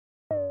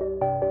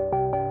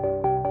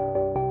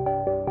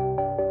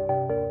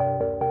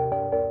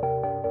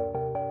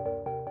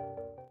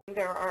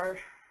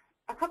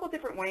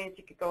different ways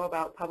you could go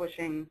about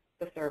publishing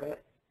the service.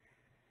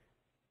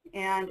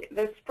 And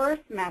this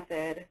first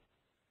method,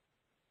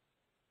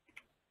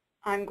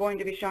 I'm going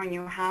to be showing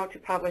you how to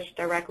publish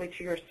directly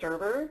to your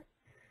server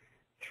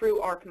through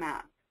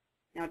ArcMap.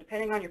 Now,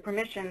 depending on your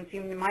permissions,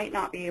 you might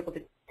not be able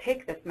to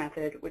take this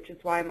method, which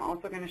is why I'm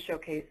also going to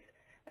showcase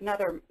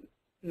another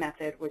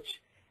method,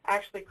 which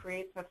actually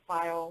creates a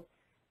file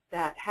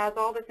that has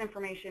all this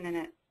information in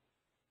it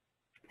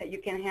that you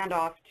can hand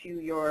off to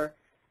your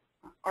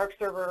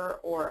Arcserver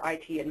or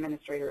IT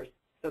administrators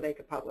so they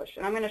could publish.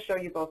 And I'm going to show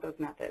you both those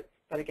methods.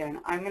 But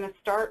again, I'm going to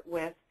start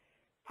with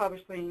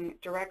publishing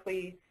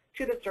directly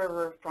to the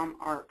server from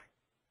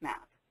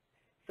ArcMap.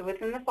 So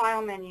within the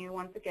File menu,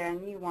 once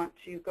again, you want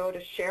to go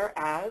to Share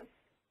As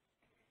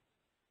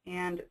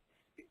and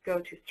go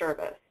to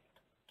Service.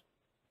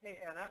 Hey,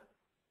 Anna.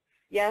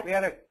 Yes? We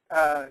had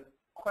a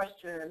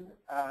question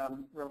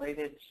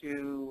related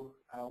to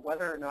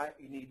whether or not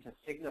you need to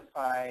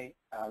signify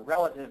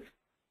relative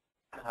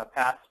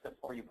paths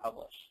before you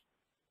publish.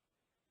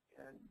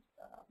 And,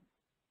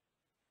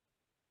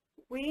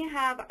 we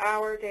have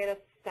our data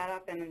set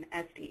up in an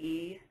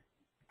SDE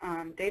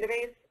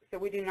database, so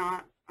we do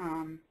not,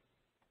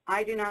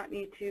 I do not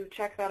need to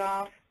check that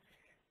off,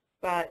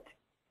 but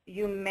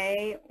you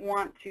may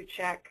want to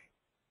check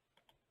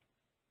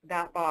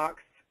that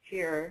box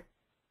here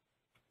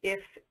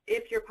if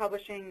you're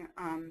publishing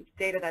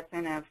data that's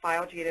in a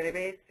file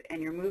geodatabase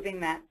and you're moving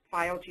that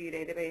file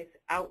geodatabase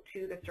out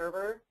to the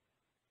server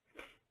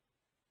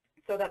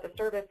so that the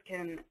service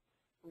can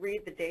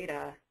read the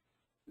data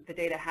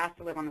has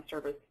to live on the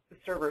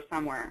server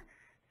somewhere.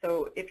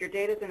 So if your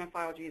data is in a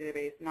file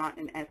geodatabase, not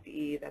an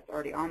SDE that's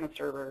already on the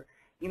server,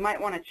 you might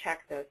want to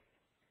check this.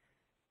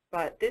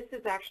 But this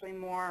is actually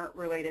more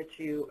related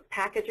to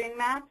packaging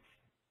maps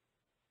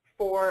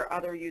for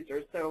other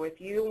users. So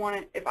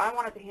if I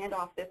wanted to hand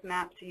off this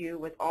map to you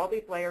with all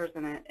these layers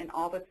in it and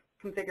all this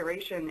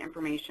configuration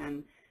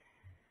information,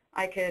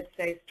 I could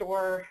say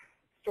store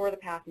the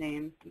path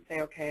names and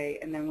say okay,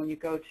 and then when you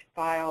go to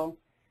File,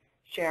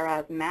 Share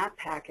As Map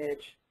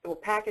Package, it will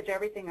package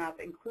everything up,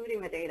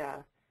 including the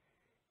data.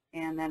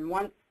 And then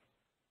once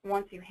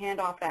you hand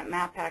off that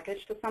map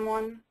package to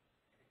someone,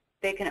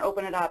 they can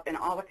open it up and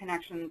all the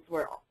connections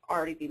will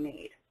already be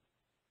made.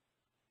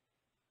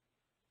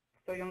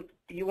 So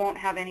you won't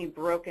have any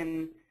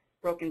broken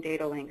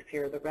data links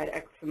here, the red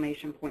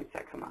exclamation points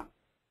that come up.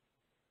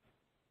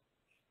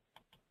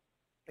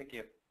 thank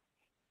you.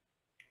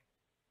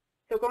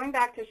 So going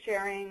back to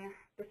sharing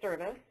the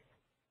service,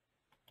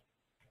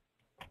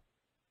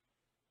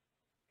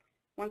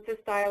 once this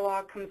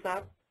dialog comes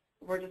up,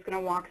 we're just going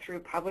to walk through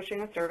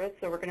publishing a service.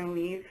 So we're going to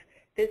leave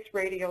this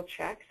radial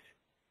checked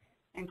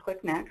and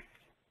click Next.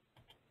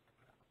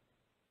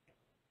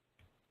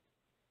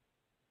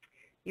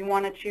 You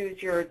want to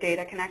choose your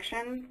data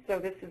connection. So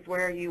this is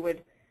where you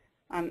would,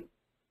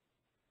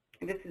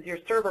 this is your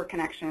server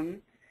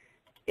connection.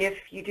 If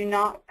you do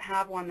not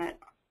have one that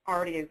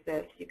already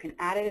exists, you can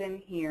add it in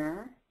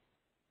here.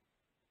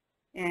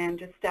 And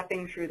just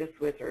stepping through this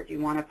wizard, you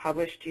want to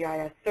publish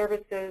GIS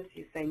services,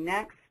 you say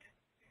Next.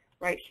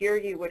 Right here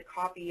you would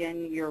copy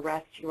in your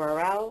REST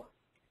URL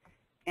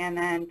and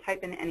then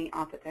type in any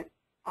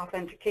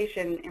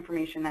authentication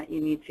information that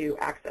you need to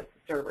access the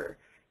server,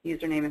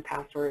 username and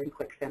password, and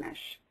click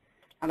Finish.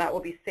 Now that will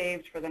be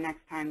saved for the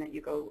next time that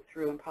you go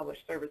through and publish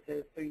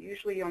services, so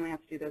usually you only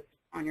have to do this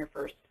on your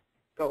first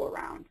go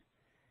around.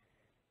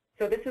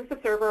 So this is the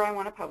server I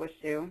want to publish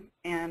to,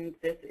 and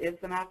this is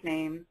the map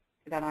name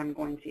that I'm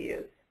going to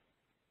use.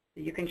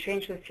 You can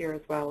change this here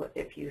as well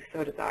if you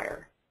so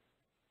desire.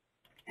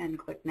 And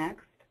click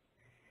Next.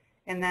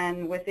 And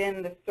then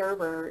within the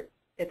server,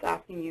 it's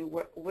asking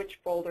you which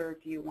folder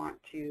do you want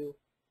to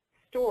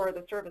store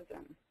the service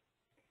in.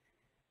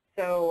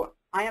 So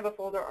I have a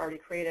folder already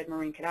created,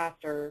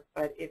 MarineCadastre,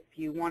 but if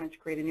you wanted to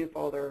create a new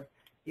folder,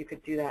 you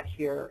could do that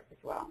here as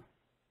well.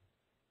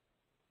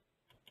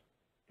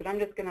 But I'm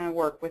just going to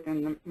work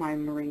within my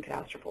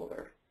MarineCadastre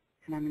folder,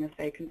 and I'm going to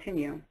say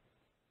Continue.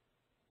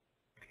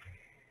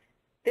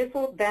 This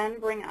will then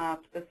bring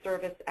up the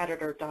Service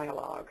Editor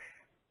dialog.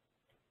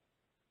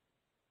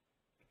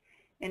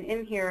 And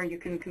in here, you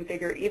can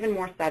configure even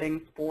more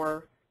settings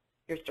for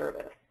your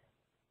service.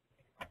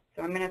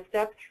 So I'm going to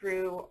step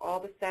through all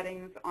the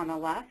settings on the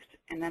left,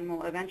 and then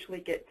we'll eventually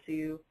get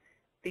to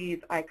these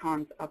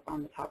icons up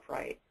on the top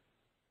right.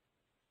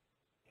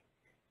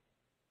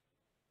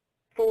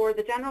 For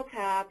the General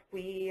tab,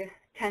 we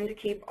tend to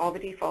keep all the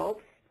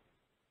defaults.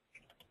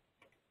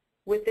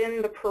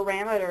 Within the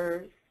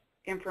parameters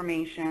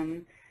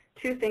information,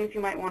 two things you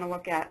might want to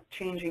look at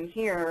changing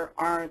here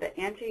are the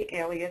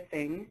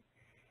anti-aliasing.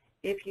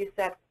 If you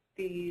set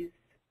these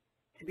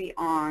to be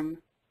on,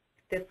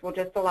 this will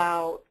just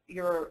allow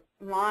your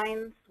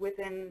lines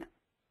within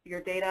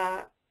your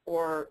data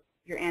or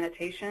your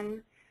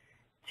annotation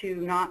to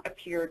not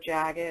appear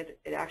jagged.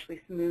 It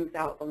actually smooths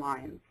out the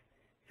lines.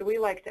 So we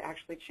like to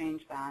actually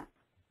change that.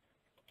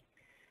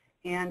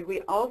 And we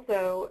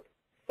also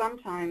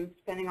sometimes,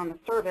 depending on the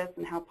service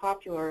and how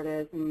popular it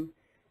is and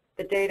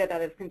the data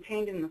that is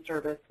contained in the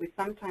service, we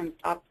sometimes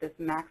up this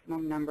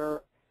maximum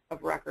number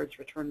of records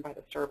returned by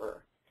the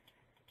server.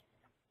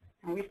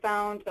 And we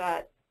found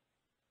that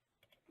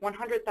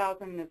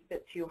 100,000 is a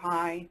bit too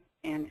high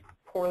and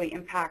poorly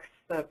impacts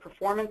the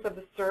performance of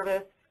the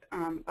service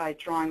by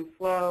drawing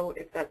flow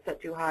if that's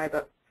set too high,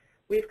 but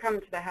we've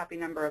come to the happy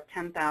number of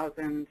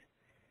 10,000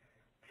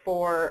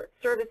 for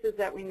services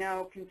that we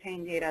know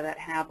contain data that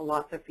have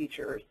lots of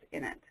features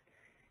in it.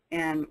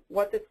 And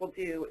what this will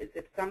do is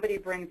if somebody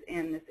brings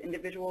in this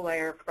individual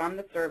layer from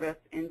the service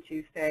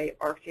into, say,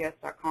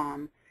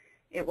 Arcserver.gov,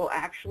 it will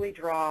actually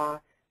draw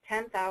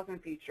 10,000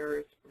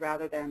 features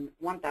rather than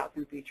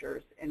 1,000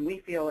 features, and we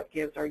feel it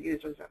gives our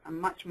users a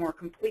much more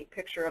complete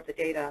picture of the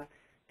data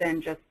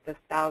than just the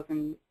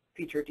 1,000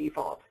 feature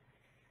default.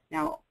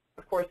 Now,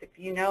 of course, if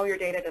you know your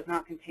data does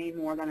not contain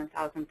more than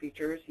 1,000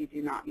 features, you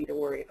do not need to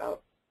worry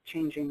about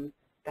changing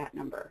that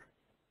number.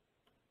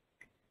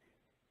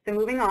 So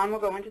moving on, we'll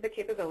go into the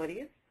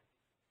capabilities.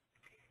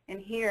 And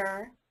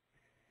here,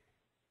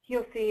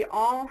 you'll see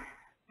all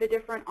the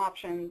different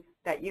options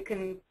that you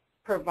can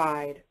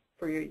provide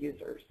for your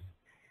users.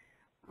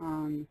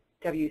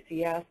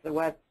 WCS, the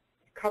Web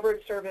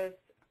Coverage Service,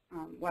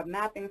 Web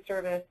Mapping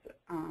Service,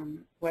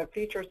 Web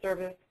Feature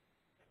Service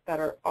that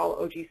are all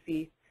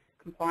OGC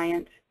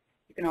compliant.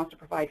 You can also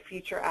provide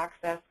feature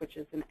access, which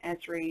is an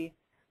Esri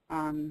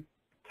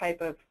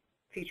type of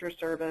feature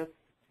service,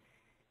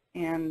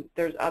 and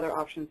there's other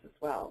options as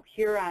well.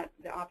 Here at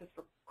the Office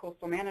for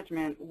Coastal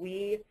Management,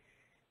 we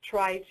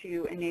try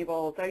to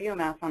enable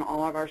WMS on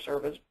all of our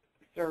services,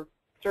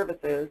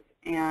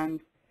 and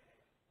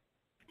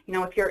you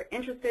know, if you're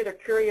interested or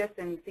curious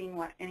in seeing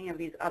what any of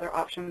these other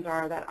options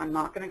are that I'm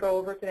not going to go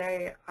over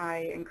today,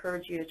 I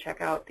encourage you to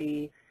check out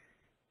the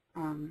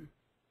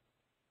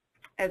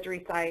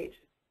Esri site.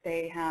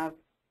 They have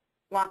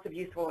lots of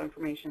useful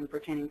information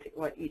pertaining to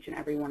what each and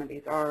every one of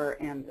these are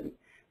and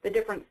the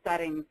different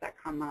settings that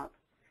come up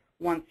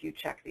once you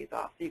check these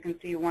off. So you can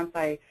see once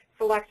I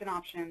select an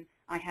option,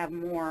 I have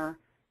more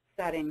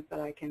settings that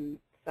I can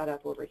set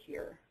up over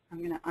here. I'm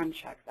going to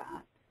uncheck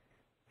that.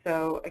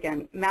 So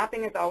again,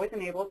 mapping is always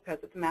enabled because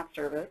it's a map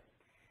service.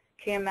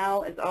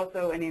 KML is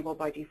also enabled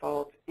by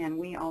default, and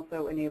we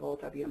also enable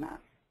WMS.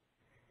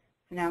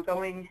 So now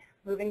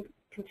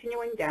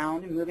continuing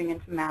down and moving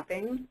into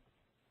mapping.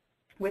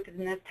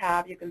 Within this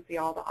tab, you can see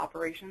all the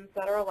operations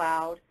that are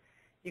allowed.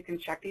 You can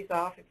check these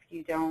off if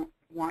you don't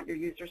want your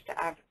users to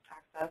have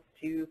access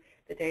to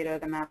the data,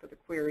 the map, or the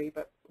query,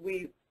 but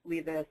we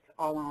leave this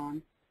all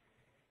on.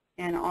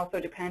 And also,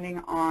 depending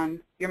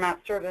on your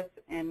map service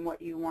and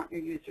what you want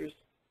your users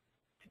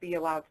to be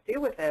allowed to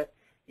do with it,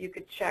 you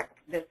could check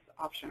this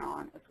option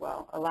on as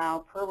well. Allow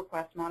per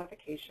request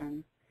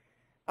modification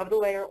of the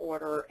layer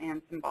order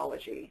and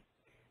symbology.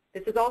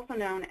 This is also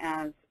known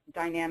as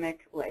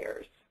dynamic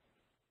layers.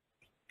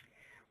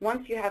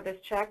 Once you have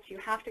this checked, you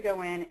have to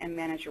go in and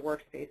manage your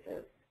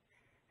workspaces.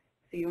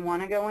 So you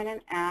want to go in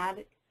and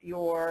add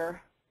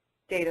your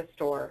data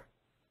store.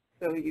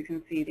 So you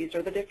can see these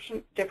are the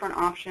different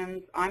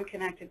options. I'm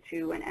connected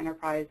to an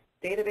enterprise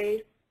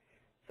database,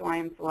 so I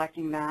am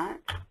selecting that.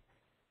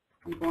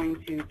 I'm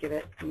going to give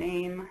it a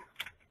name.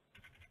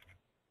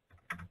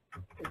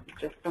 This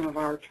is just some of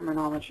our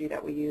terminology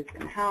that we use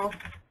in-house.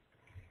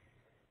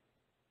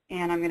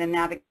 And I'm going to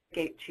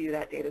navigate to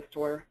that data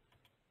store.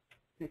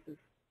 This is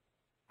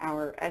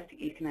our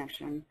SDE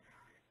connection.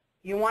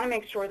 You want to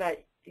make sure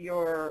that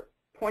you're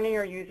pointing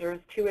your users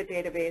to a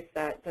database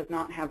that does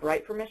not have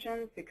write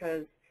permissions,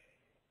 because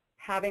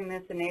having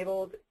this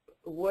enabled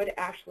would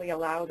actually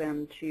allow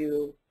them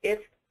to, if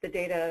the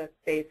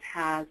database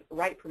has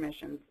write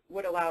permissions,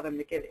 would allow them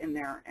to get in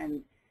there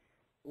and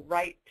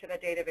write to the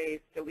database,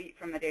 delete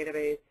from the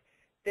database.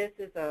 This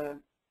is a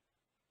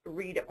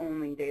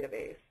read-only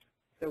database.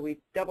 So we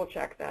double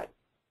check that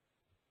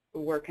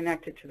we're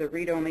connected to the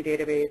read-only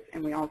database,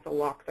 and we also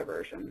lock the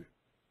version.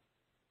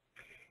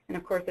 And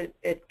of course,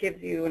 it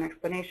gives you an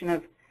explanation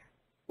of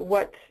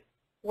what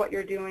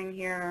you're doing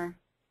here.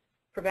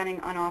 Preventing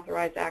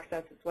unauthorized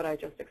access is what I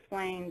just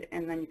explained,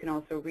 and then you can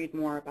also read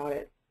more about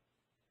it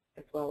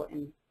as well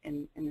in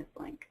this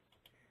link.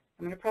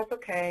 I'm going to press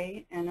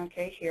OK and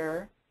OK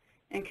here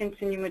and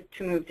continue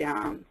to move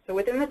down. So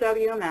within the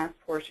WMS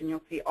portion,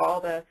 you'll see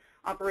all the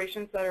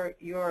operations that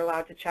you are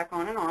allowed to check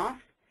on and off.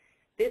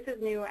 This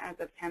is new as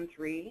of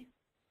 10.3.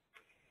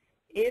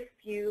 If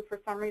you, for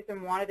some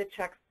reason, wanted to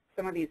check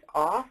some of these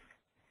off,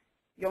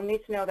 you'll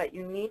need to know that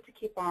you need to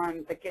keep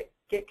on the Git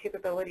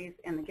capabilities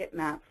and the Git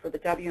map for the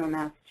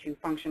WMS to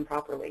function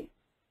properly.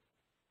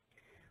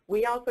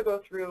 We also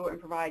go through and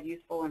provide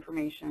useful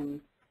information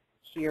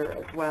here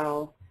as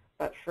well,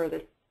 but for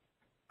this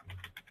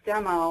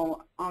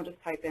demo, I'll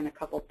just type in a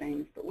couple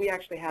things. But we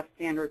actually have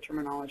standard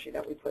terminology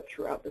that we put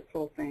throughout this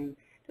whole thing,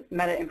 just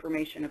meta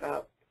information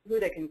about who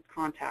they can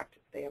contact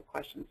if they have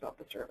questions about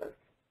the service.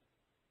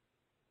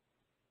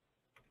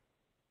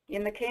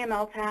 In the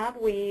KML tab,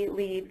 we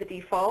leave the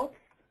defaults,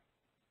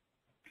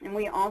 and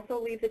we also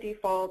leave the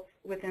defaults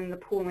within the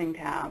pooling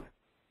tab.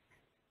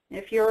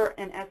 If you're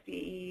an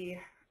SDE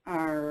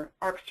are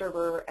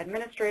Arcserver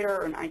administrator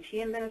or an IT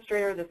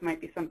administrator, this might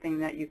be something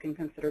that you can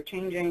consider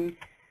changing.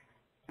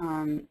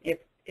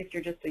 If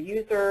you're just a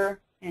user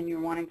and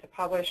you're wanting to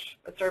publish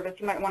a service,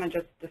 you might want to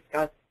just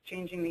discuss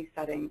changing these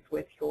settings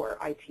with your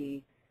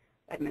IT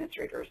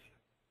administrators.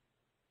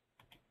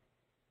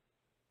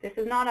 This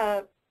is not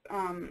a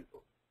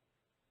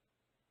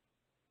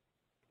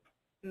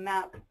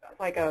map,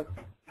 like a,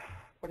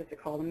 what is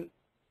it called,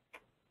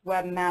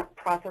 web map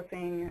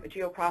processing, a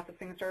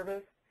geoprocessing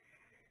service.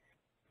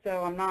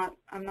 So I'm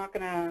not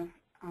going to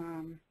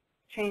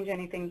change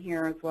anything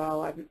here as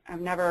well.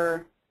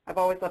 I've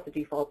always left the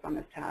defaults on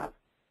this tab.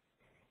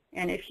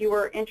 And if you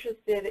were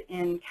interested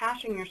in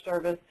caching your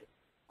service,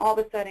 all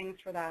the settings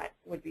for that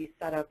would be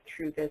set up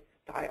through this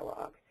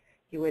dialog.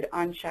 You would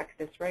uncheck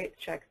this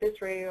check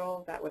this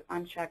radial, that would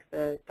uncheck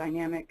the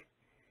dynamic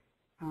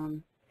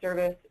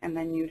service, and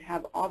then you'd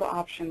have all the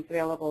options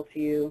available to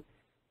you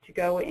to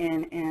go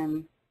in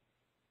and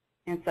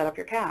set up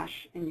your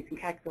cache. And you can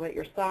calculate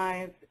your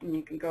size, and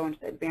you can go into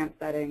the advanced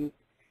settings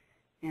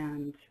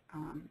and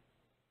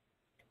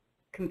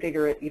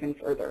configure it even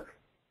further.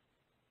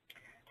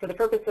 For the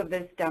purpose of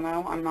this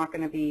demo, I'm not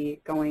going to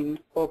be going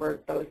over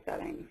those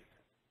settings.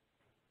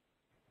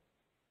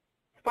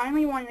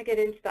 Finally, you want to get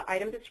into the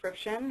item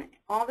description.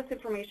 All this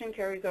information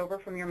carries over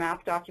from your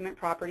map document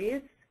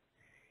properties.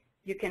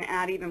 You can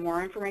add even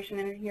more information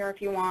in here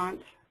if you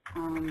want.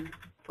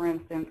 For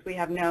instance, we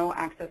have no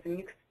access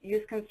and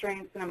use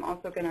constraints, and I'm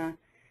also going to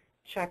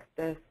check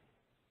this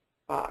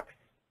box.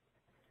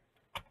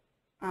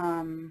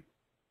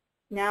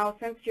 Now,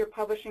 since you're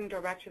publishing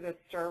direct to the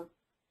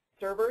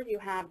server, you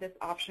have this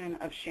option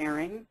of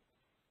sharing.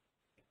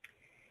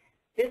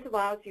 This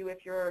allows you,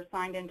 if you're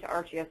signed into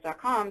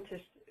ArcGIS.com,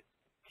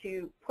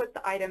 to put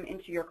the item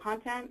into your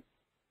content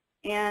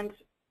and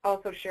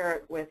also share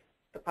it with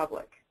the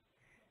public.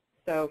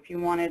 So if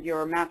you wanted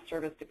your map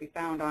service to be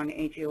found on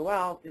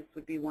AGOL, this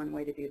would be one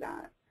way to do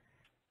that.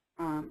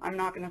 I'm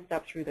not going to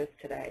step through this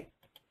today.